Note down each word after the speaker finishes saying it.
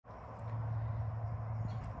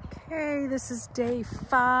Okay, this is day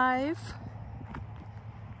 5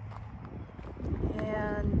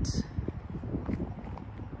 and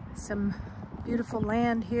some beautiful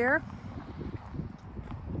land here.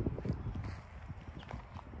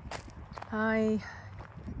 I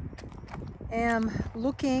am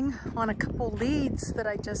looking on a couple leads that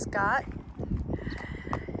I just got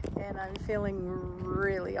and I'm feeling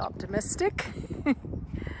really optimistic.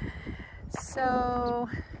 So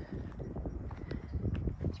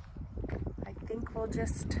I think we'll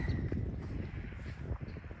just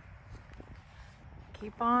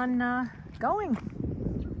keep on going.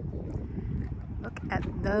 Look at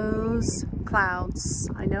those clouds.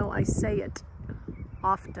 I know I say it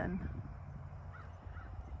often.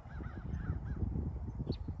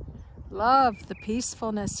 Love the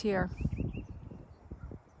peacefulness here.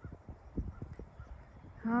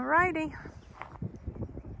 Alrighty.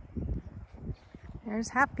 There's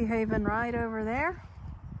Happy Haven right over there.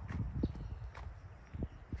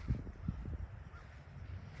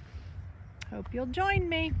 Hope you'll join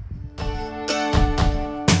me.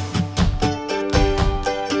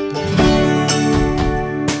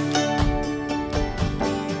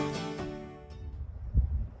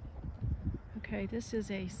 Okay, this is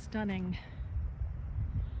a stunning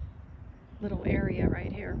little area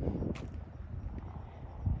right here.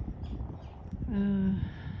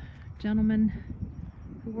 Gentleman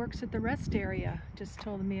who works at the rest area just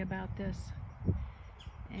told me about this,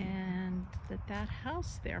 and that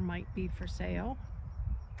house there might be for sale.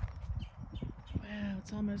 Wow,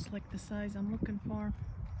 it's almost like the size I'm looking for.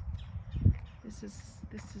 This is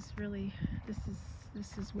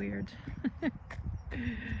weird.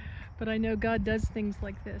 But I know God does things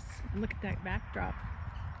like this. Look at that backdrop.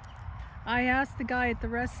 I asked the guy at the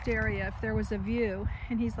rest area if there was a view,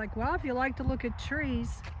 and he's like, well, if you like to look at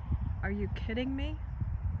trees. Are you kidding me?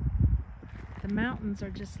 The mountains are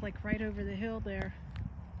just like right over the hill there.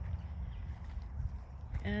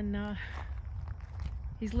 And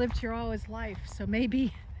he's lived here all his life, so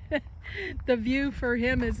maybe the view for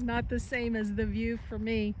him is not the same as the view for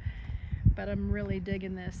me. But I'm really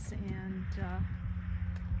digging this, and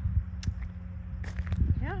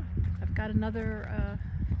yeah, I've got another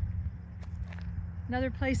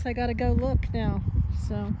place I gotta go look now.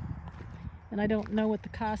 So, and I don't know what the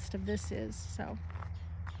cost of this is, so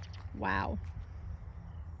wow.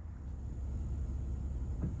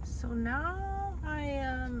 So now I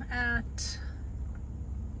am at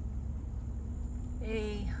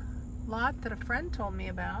a lot that a friend told me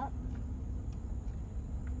about.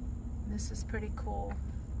 This is pretty cool.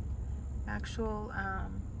 Actual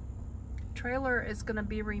trailer is going to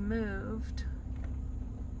be removed,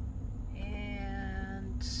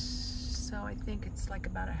 and so I think it's like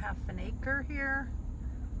about a half an acre here.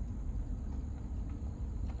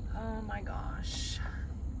 Oh my gosh.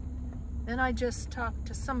 Then I just talked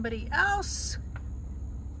to somebody else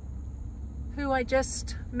who I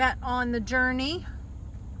just met on the journey,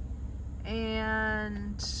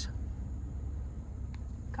 and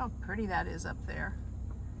look how pretty that is up there.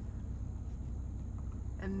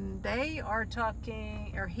 And they are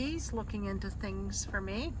talking, or he's looking into things for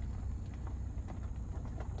me.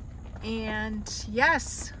 And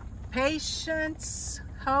yes, patience,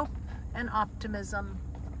 hope, and optimism.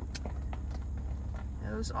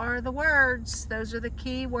 Those are the words. Those are the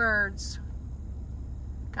key words.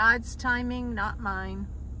 God's timing, not mine.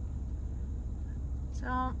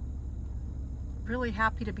 So, really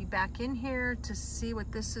happy to be back in here to see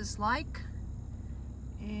what this is like.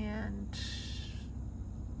 And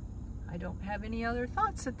I don't have any other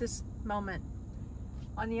thoughts at this moment.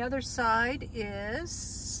 On the other side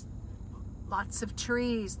is lots of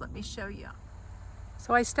trees. Let me show you.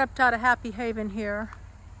 So I stepped out of Happy Haven here.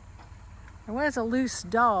 There was a loose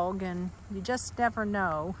dog, and you just never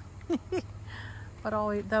know. But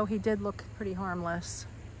although he did look pretty harmless,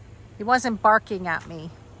 he wasn't barking at me.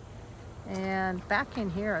 And back in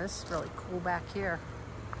here, this is really cool back here.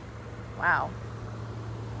 Wow,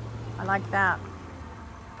 I like that.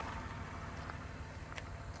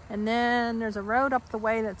 And then there's a road up the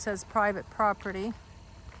way that says private property,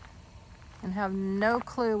 and have no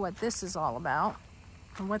clue what this is all about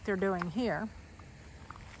and what they're doing here.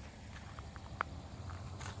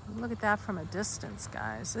 Look at that from a distance,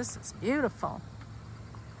 guys. This is beautiful.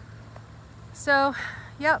 So,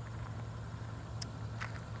 yep.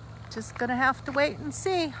 Just gonna have to wait and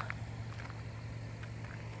see.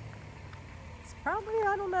 It's probably,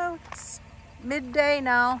 I don't know, it's midday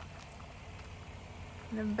now.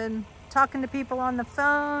 And I've been talking to people on the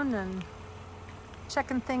phone and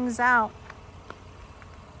checking things out.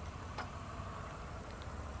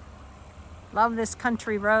 Love this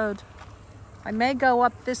country road. I may go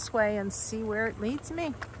up this way and see where it leads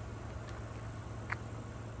me.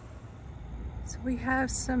 So we have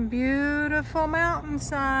some beautiful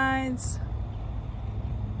mountainsides.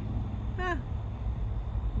 Huh.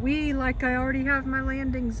 Like I already have my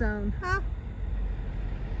landing zone, huh?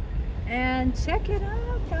 And check it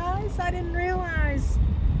out, guys. I didn't realize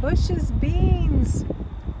Bush's beans,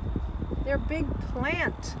 their big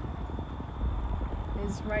plant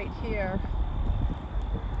is right here.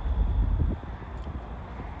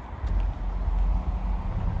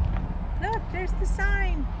 Look, there's the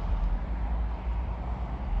sign.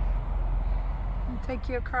 I'll take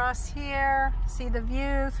you across here, see the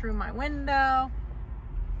view through my window.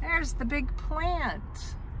 There's the big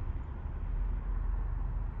plant.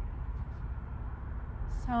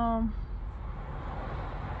 So,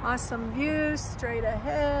 awesome view straight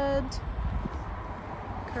ahead.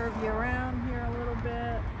 Curve you around here a little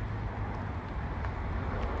bit.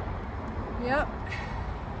 Yep.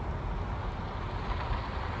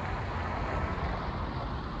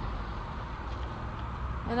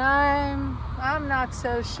 And I'm not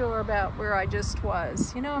so sure about where I just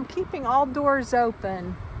was. You know, I'm keeping all doors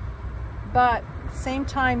open, but at the same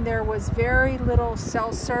time there was very little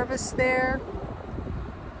cell service there,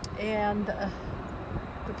 and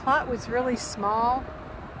the plot was really small.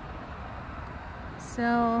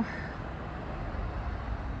 So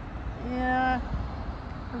yeah,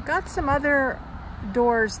 I've got some other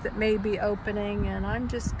doors that may be opening, and I'm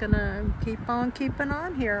just gonna keep on keeping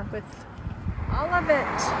on here with all of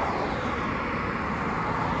it.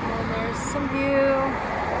 And there's some view.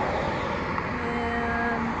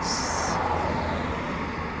 And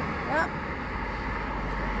yep,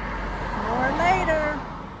 more later.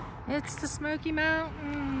 It's the Smoky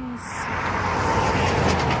Mountains.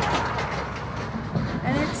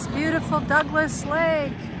 And it's beautiful Douglas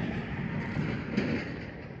Lake.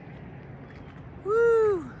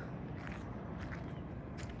 Woo!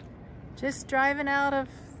 Just driving out of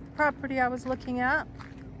property I was looking at,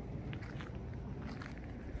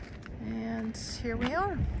 and here we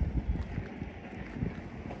are.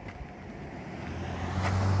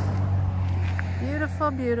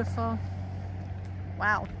 Beautiful, beautiful.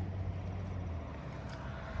 Wow.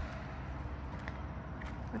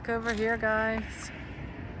 Look over here, guys.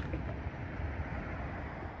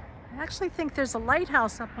 I actually think there's a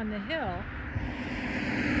lighthouse up on the hill.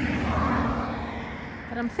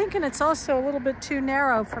 But I'm thinking it's also a little bit too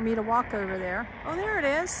narrow for me to walk over there. Oh, there it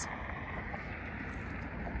is.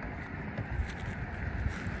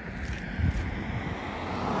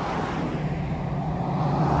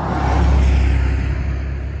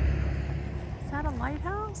 Is that a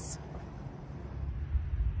lighthouse?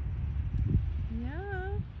 Yeah.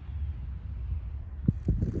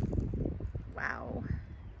 Wow.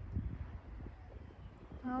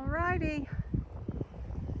 Alrighty.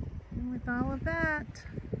 With all of that,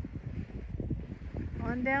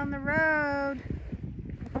 on down the road,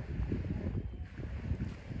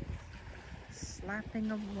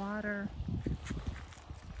 slapping of water.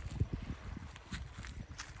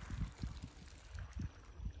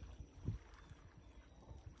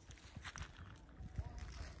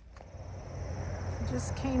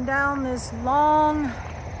 Just came down this long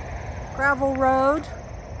gravel road,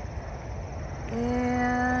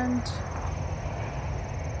 and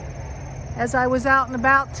as I was out and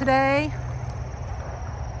about today,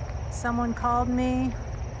 someone called me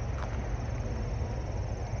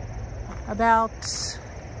about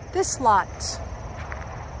this lot.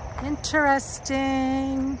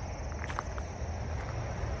 Interesting.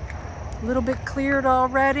 A little bit cleared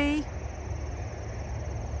already.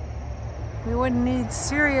 We wouldn't need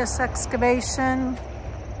serious excavation.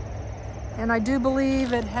 And I do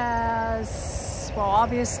believe it has, well,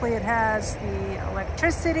 obviously it has the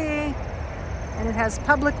electricity, and it has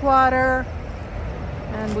public water,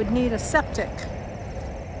 and would need a septic.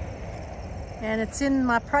 And it's in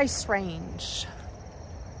my price range.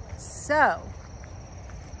 So,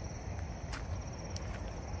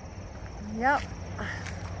 yep.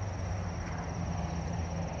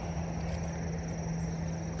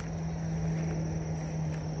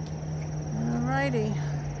 Alrighty.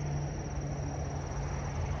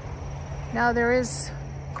 Now there is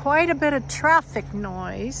quite a bit of traffic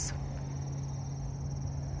noise.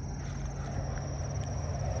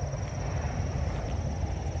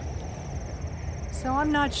 So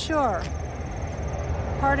I'm not sure.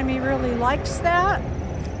 Part of me really likes that.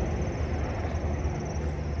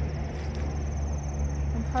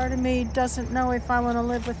 And part of me doesn't know if I want to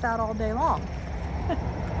live with that all day long.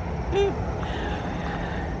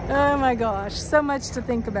 Oh my gosh, so much to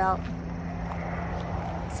think about.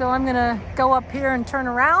 So I'm gonna go up here and turn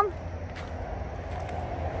around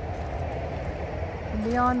I'll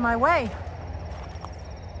be on my way.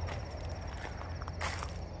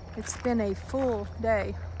 It's been a full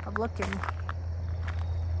day of looking.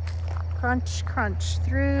 Crunch, crunch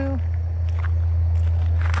through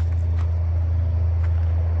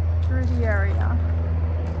the area.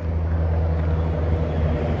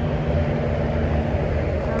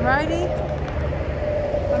 Alrighty,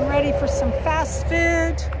 I'm ready for some fast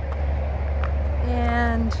food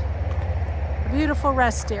and a beautiful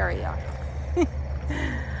rest area.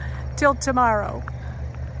 Till tomorrow.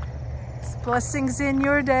 Blessings in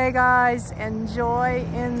your day, guys. Enjoy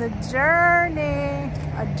in the journey.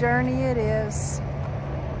 A journey it is.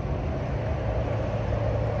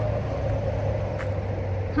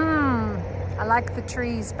 I like the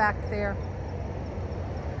trees back there.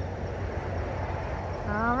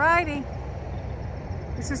 Alrighty.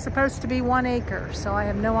 This is supposed to be 1 acre, so I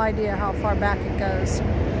have no idea how far back it goes.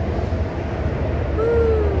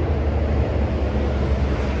 Woo.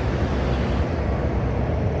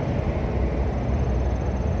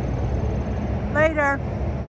 Later.